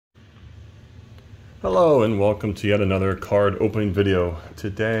Hello and welcome to yet another card opening video.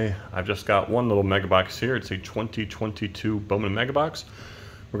 Today I've just got one little mega box here. It's a 2022 Bowman mega box.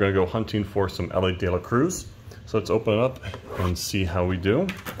 We're going to go hunting for some Elly de la Cruz. So let's open it up and see how we do.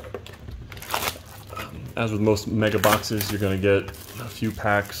 As with most mega boxes, you're going to get a few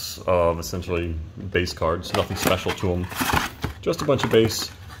packs of essentially base cards, nothing special to them, just a bunch of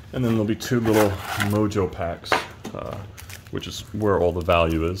base, and then there'll be two little mojo packs, which is where all the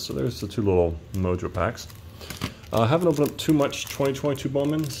value is. So there's the two little mojo packs. I haven't opened up too much 2022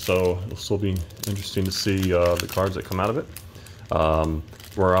 Bowman, so it'll still be interesting to see the cards that come out of it.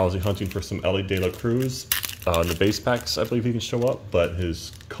 We're obviously hunting for some Elly de la Cruz. In the base packs, I believe he can show up, but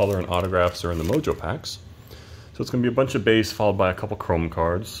his color and autographs are in the mojo packs. So it's going to be a bunch of base followed by a couple chrome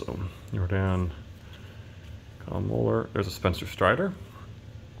cards. So Jordan, Colin Moeller, there's a Spencer Strider,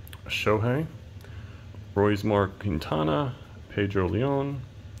 a Shohei, Roysmore Quintana, Pedro Leon,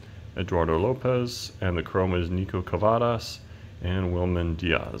 Eduardo Lopez, and the chrome is Nico Cavadas and Wilman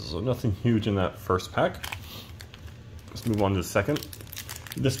Diaz. So nothing huge in that first pack. Let's move on to the second.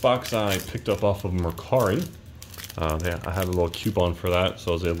 This box I picked up off of Mercari. I had a little coupon for that,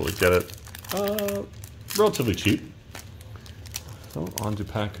 so I was able to get it relatively cheap. So on to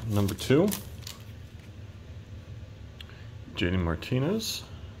pack number 2. JD Martinez,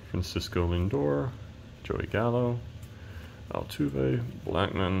 Francisco Lindor, Joey Gallo, Altuve,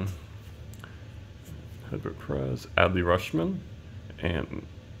 Blackman, Hedbert Perez, Adley Rutschman, and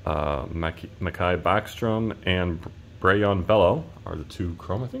Mackay Backstrom and Brayan Bello are the two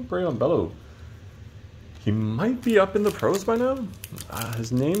chrome. I think Brayan Bello, he might be up in the pros by now.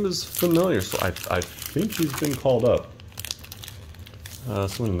 His name is familiar, so I think he's been called up.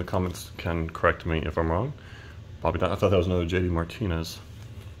 Someone in the comments can correct me if I'm wrong. Probably not. I thought that was another JD Martinez.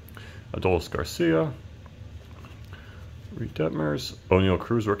 Adolis Garcia, Reed Detmers, O'Neill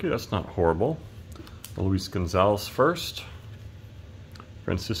Cruz rookie, that's not horrible. Luis Gonzalez first,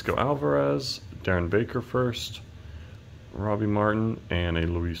 Francisco Alvarez, Darren Baker first, Robbie Martin, and a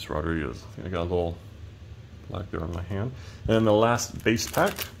Luis Rodriguez. I think I got a little black there on my hand. And then the last base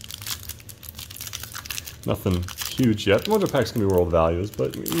pack. Nothing huge yet. The mojo pack's gonna be where all the value is,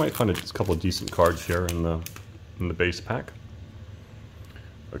 but you might find a couple of decent cards here in the base pack.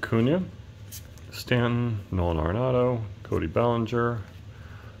 Acuna, Stanton, Nolan Arenado, Cody Bellinger,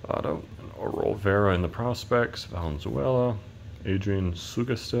 Otto, Aurora Vera in the prospects, Valenzuela, Adrian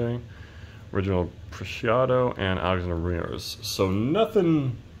Sugaste, Original Preciado, and Alexander Ramirez. So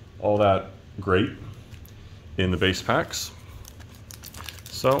nothing all that great in the base packs.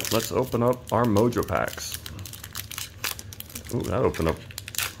 So let's open up our mojo packs. Ooh, that opened up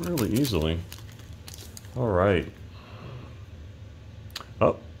really easily. All right.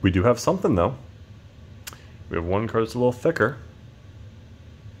 Oh, we do have something though. We have one card that's a little thicker.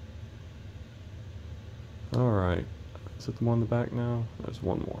 All right. Is it the one in the back now? There's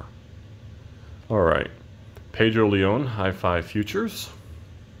one more. All right. Pedro Leon, High Five Futures.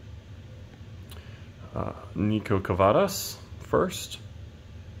 Nico Cavadas first.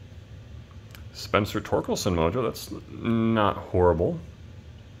 Spencer Torkelson mojo, that's not horrible.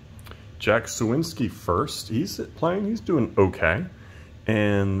 Jack Suwinski first. He's playing, he's doing okay.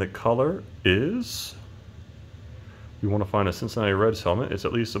 And the color is, we want to find a Cincinnati Reds helmet. It's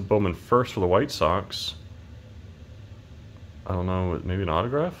at least a Bowman first for the White Sox. I don't know, maybe an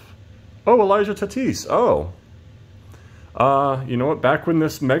autograph? Oh, Elijah Tatis. Oh. You know what? Back when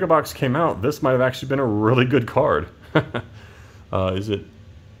this mega box came out, this might have actually been a really good card. Is it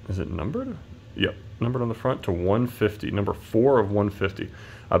numbered? Yep, numbered on the front to 150. Number 4 of 150.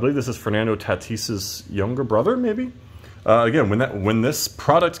 I believe this is Fernando Tatis's younger brother, maybe? Again, when this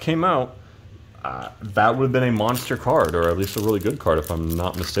product came out, that would have been a monster card, or at least a really good card, if I'm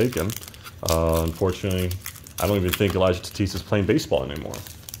not mistaken. Unfortunately, I don't even think Elijah Tatis is playing baseball anymore.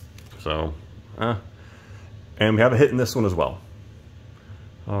 So, and we have a hit in this one as well.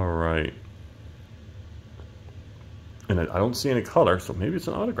 All right. And I don't see any color, so maybe it's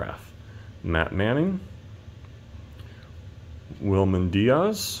an autograph. Matt Manning, Wilman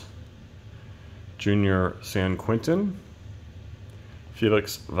Diaz, Junior San Quintin,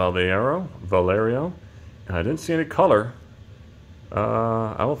 Felix Valerio, and I didn't see any color.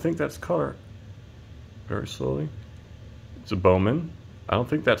 I don't think that's color. Very slowly. It's a Bowman. I don't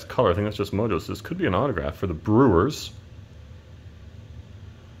think that's color. I think that's just mojo. So this could be an autograph for the Brewers.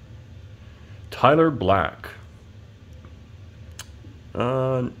 Tyler Black.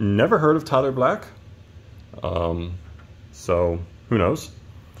 Never heard of Tyler Black. So who knows?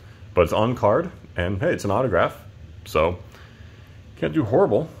 But it's on card, and hey, it's an autograph. So can't do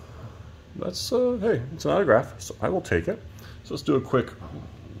horrible. That's hey, it's an autograph, so I will take it. So let's do a quick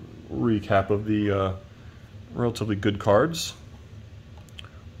recap of the relatively good cards.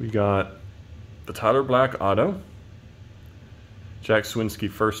 We got the Tyler Black Auto, Jack Swinski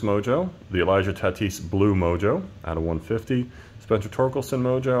First Mojo, the Elijah Tatis Blue Mojo out of 150, Spencer Torkelson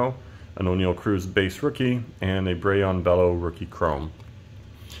Mojo, an O'Neal Cruz Base Rookie, and a Brayon Bello Rookie Chrome.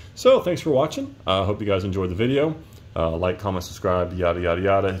 So thanks for watching. I hope you guys enjoyed the video. Like, comment, subscribe, yada yada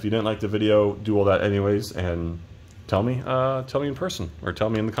yada. If you didn't like the video, do all that anyways, and tell me in person, or tell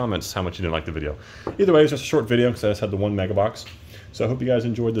me in the comments how much you didn't like the video. Either way, it's just a short video because I just had the 1 mega box. So I hope you guys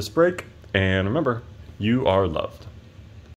enjoyed this break, and remember, you are loved.